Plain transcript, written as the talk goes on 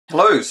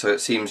Hello, so it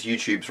seems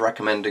YouTube's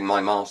recommending my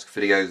mask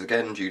videos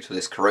again due to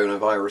this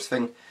coronavirus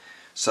thing.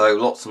 So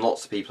lots and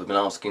lots of people have been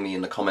asking me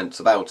in the comments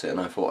about it, and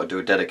I thought I'd do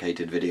a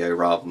dedicated video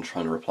rather than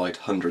trying to reply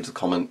to hundreds of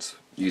comments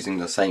using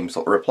the same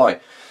sort of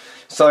reply.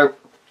 So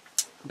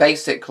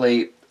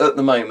basically, at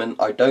the moment,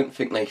 I don't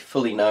think they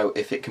fully know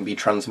if it can be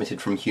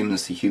transmitted from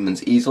humans to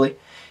humans easily.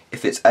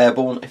 If it's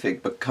airborne, if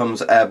it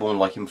becomes airborne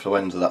like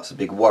influenza, that's a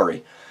big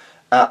worry.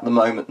 At the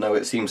moment, no,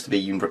 it seems to be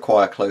you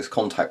require close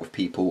contact with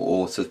people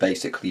or to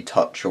basically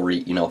touch or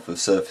eat off of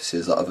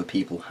surfaces that other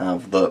people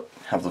have the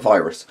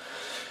virus.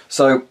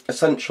 So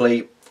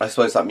essentially, I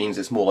suppose that means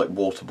it's more like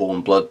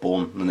waterborne,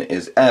 bloodborne than it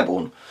is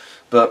airborne.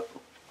 But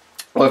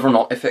whether or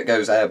not if it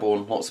goes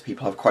airborne, lots of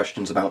people have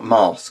questions about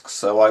masks.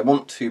 So I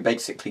want to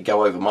basically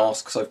go over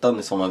masks. I've done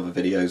this on other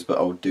videos, but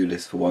I'll do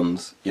this for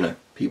ones,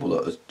 people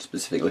that are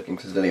specifically looking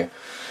for this video.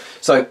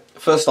 So,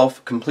 first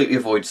off, completely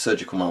avoid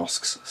surgical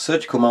masks.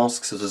 Surgical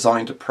masks are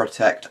designed to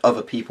protect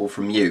other people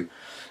from you.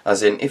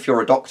 As in, if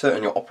you're a doctor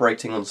and you're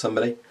operating on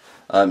somebody,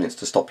 it's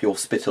to stop your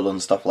spittle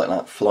and stuff like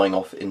that flying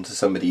off into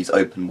somebody's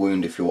open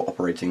wound if you're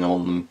operating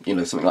on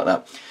them, something like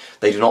that.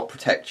 They do not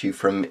protect you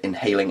from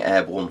inhaling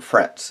airborne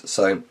threats.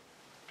 So,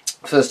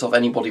 first off,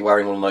 anybody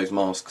wearing one of those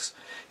masks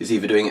is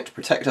either doing it to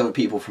protect other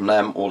people from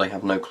them, or they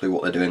have no clue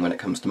what they're doing when it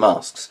comes to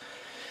masks.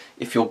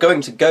 If you're going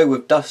to go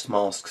with dust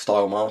mask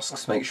style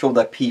masks, make sure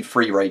they're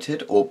P3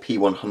 rated or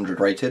P100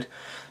 rated.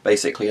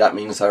 Basically that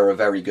means they're a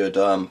very good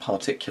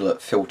particulate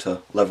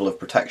filter level of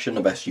protection,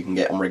 the best you can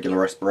get on regular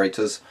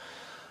respirators.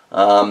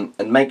 And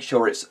make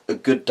sure it's a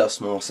good dust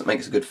mask that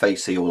makes a good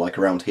face seal like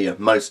around here.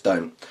 Most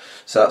don't.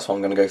 So that's why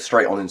I'm going to go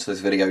straight on into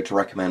this video to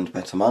recommend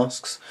better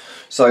masks.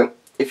 So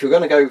if you're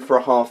going to go for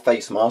a half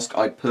face mask,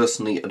 I'd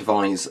personally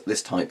advise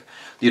this type.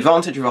 The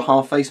advantage of a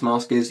half face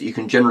mask is you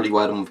can generally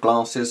wear them with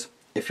glasses.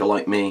 If you're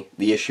like me,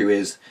 the issue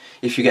is,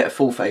 if you get a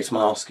full face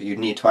mask, you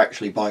need to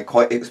actually buy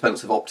quite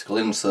expensive optical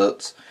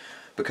inserts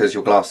because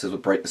your glasses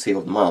would break the seal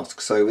of the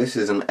mask. So this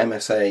is an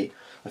MSA,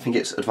 I think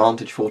it's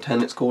Advantage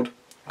 410 it's called,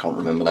 I can't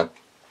remember now.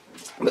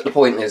 But the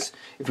point is,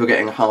 if you're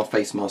getting a half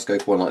face mask, go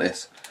for one like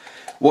this.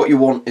 What you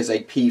want is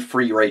a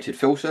P3 rated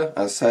filter.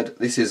 As said,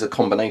 this is a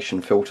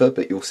combination filter,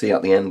 but you'll see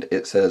at the end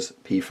it says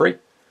P3.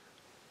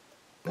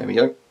 There we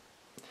go.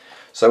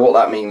 So what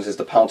that means is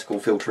the particle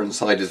filter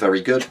inside is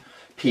very good.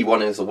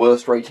 P1 is the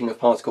worst rating of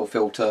particle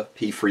filter,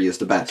 P3 is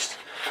the best.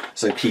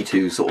 So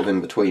P2 is sort of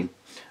in between.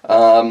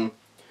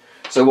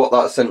 So what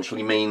that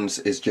essentially means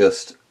is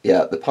just,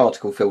 the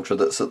particle filter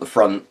that's at the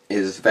front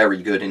is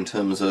very good in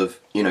terms of,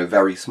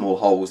 very small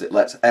holes. It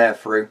lets air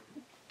through,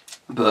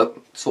 but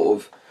sort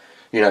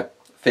of,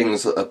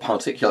 things that are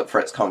particulate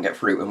threats can't get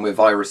through. And with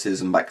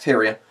viruses and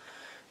bacteria,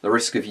 the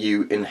risk of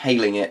you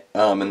inhaling it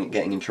and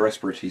getting into your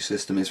respiratory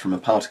system is from a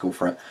particle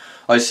threat.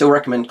 I still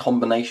recommend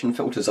combination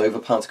filters over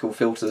particle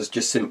filters,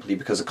 just simply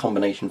because a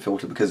combination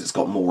filter, because it's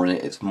got more in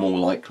it, it's more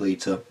likely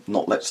to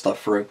not let stuff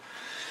through.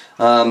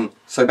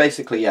 So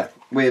basically,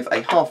 with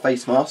a half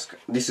face mask,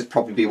 this is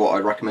probably what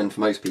I'd recommend for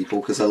most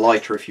people, because they're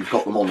lighter if you've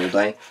got them on all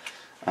day,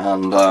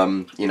 and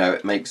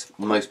it makes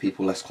most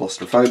people less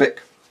claustrophobic.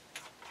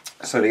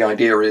 So the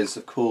idea is,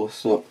 of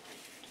course, look,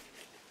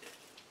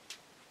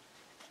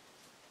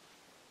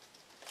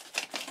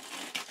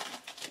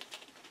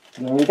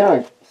 there we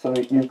go. So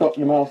you've got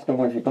your mask on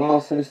with your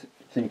glasses,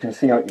 so you can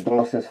see out your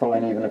glasses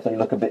fine even if they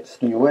look a bit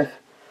skew-with.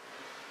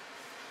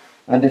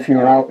 And if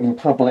you're out in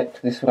public,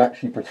 this would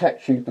actually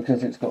protect you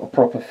because it's got a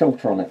proper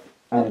filter on it.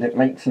 And it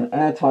makes an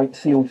airtight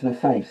seal to the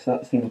face,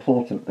 that's the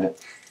important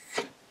bit.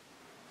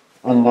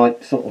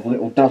 Unlike sort of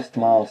little dust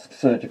masks,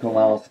 surgical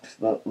masks,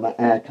 that let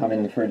air come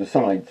in through the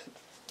sides.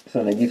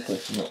 So they're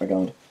useless in that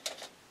regard.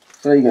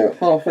 So there you go,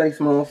 half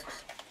face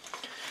masks.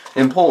 The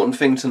important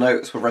thing to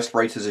note for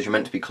respirators is you're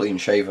meant to be clean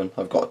shaven.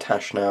 I've got a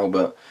tash now,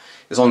 but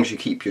as long as you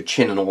keep your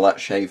chin and all that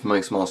shaved,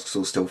 most masks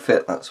will still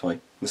fit. That's why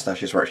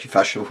moustaches were actually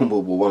fashionable in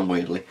World War I,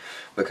 weirdly,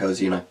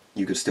 because you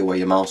could still wear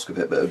your mask with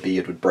it, but a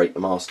beard would break the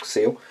mask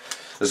seal.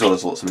 As well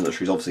as lots of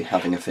militaries obviously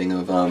having a thing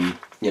of,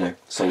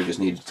 soldiers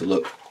needed to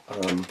look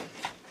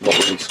not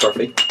really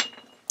scruffy.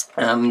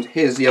 And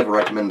here's the other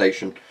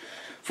recommendation: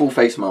 full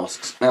face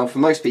masks. Now, for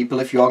most people,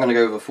 if you are going to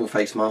go with a full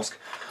face mask,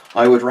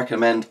 I would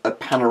recommend a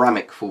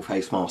panoramic full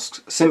face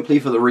mask, simply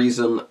for the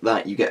reason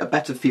that you get a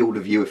better field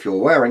of view if you're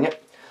wearing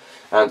it,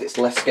 and it's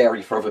less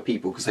scary for other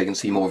people because they can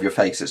see more of your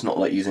face. It's not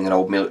like using an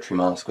old military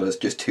mask where there's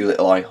just two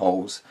little eye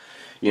holes,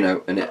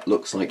 and it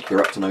looks like you're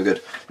up to no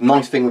good. The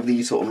nice thing with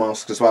these sort of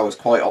masks as well is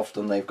quite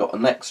often they've got a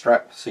neck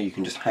strap, so you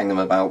can just hang them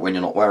about when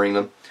you're not wearing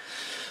them.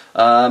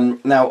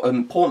 Now, an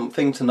important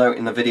thing to note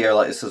in a video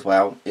like this as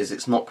well is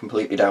it's not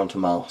completely down to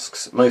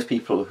masks. Most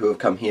people who have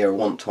come here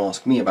want to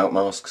ask me about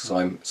masks, so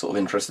I'm sort of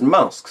interested in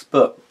masks,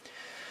 but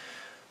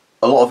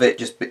a lot of it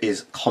just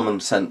is common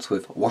sense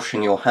with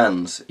washing your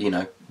hands,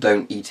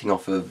 don't eating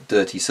off of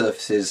dirty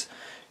surfaces.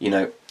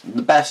 The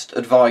best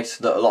advice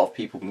that a lot of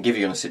people can give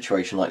you in a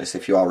situation like this,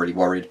 if you are really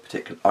worried,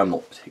 I'm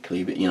not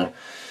particularly, but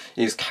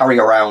is carry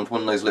around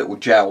one of those little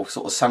gel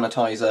sort of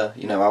sanitizer,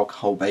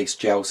 alcohol-based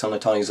gel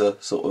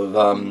sanitizer sort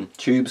of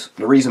tubes.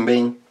 The reason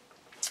being,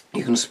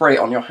 you can spray it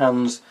on your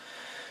hands,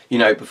 you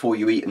know, before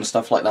you eat and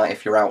stuff like that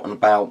if you're out and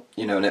about,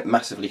 you know, and it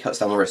massively cuts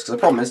down the risk. So the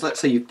problem is, let's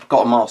say you've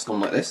got a mask on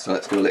like this, so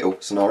let's do a little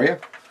scenario.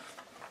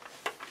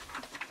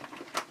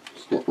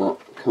 Just get that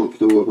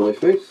comfortable with my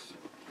face.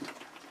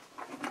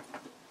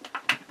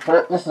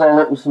 So this is our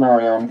little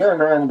scenario. I'm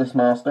going around with this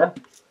mask on.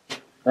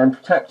 I'm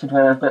protected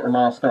while I've got the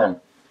mask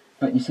on.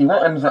 But you see,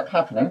 what ends up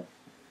happening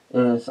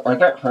is I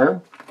get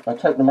home, I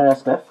take the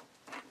mask off,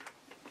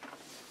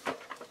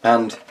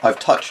 and I've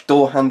touched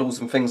door handles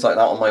and things like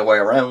that on my way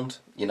around.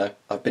 You know,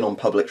 I've been on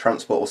public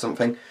transport or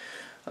something.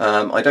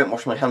 I don't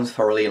wash my hands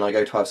thoroughly and I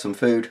go to have some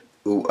food.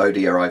 Ooh, oh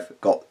dear, I've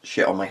got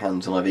shit on my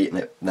hands and I've eaten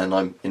it, then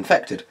I'm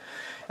infected.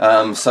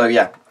 So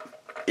yeah,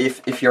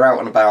 if you're out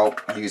and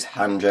about, use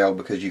hand gel,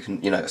 because you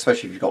can, you know,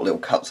 especially if you've got little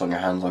cuts on your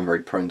hands. I'm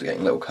very prone to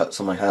getting little cuts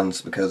on my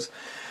hands because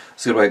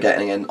it's a good way of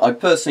getting in. I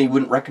personally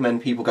wouldn't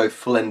recommend people go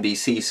full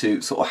NBC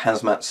suit, sort of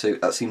hazmat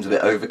suit. That seems a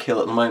bit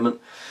overkill at the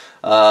moment.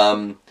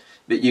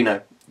 But you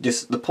know,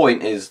 just the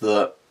point is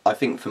that I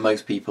think for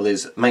most people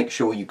is make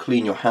sure you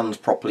clean your hands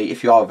properly.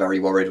 If you are very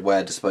worried,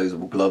 wear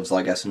disposable gloves,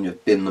 I guess, and you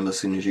bin them as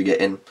soon as you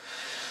get in.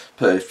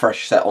 Put a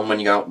fresh set on when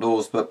you go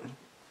outdoors, but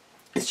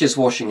it's just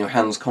washing your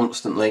hands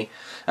constantly.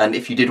 And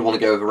if you did want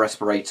to go with a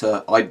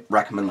respirator, I'd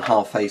recommend the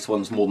half-face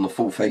ones more than the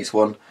full-face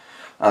one,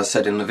 as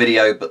said in the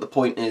video. But the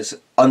point is,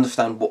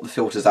 understand what the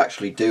filters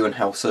actually do and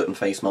how certain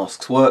face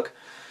masks work.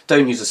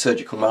 Don't use a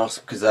surgical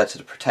mask because they're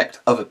to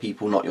protect other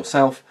people, not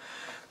yourself.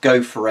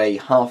 Go for a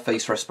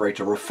half-face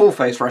respirator or a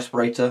full-face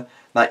respirator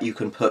that you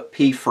can put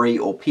P3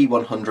 or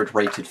P100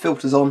 rated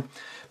filters on,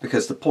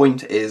 because the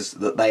point is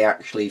that they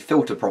actually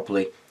filter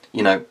properly.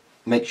 You know,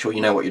 make sure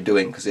you know what you're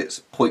doing, because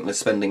it's pointless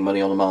spending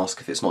money on a mask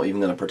if it's not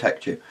even going to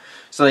protect you.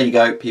 So there you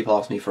go. People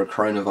ask me for a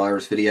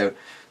coronavirus video.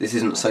 This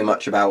isn't so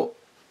much about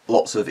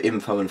lots of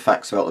info and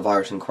facts about the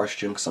virus in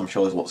question, because I'm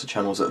sure there's lots of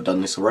channels that have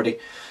done this already.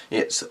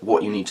 It's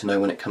what you need to know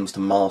when it comes to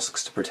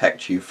masks to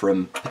protect you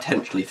from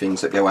potentially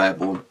things that go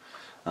airborne.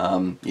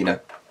 You know,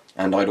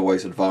 and I'd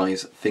always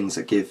advise things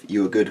that give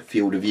you a good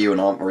field of view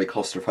and aren't very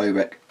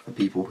claustrophobic for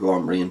people who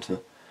aren't really into,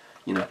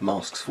 you know,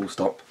 masks full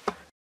stop.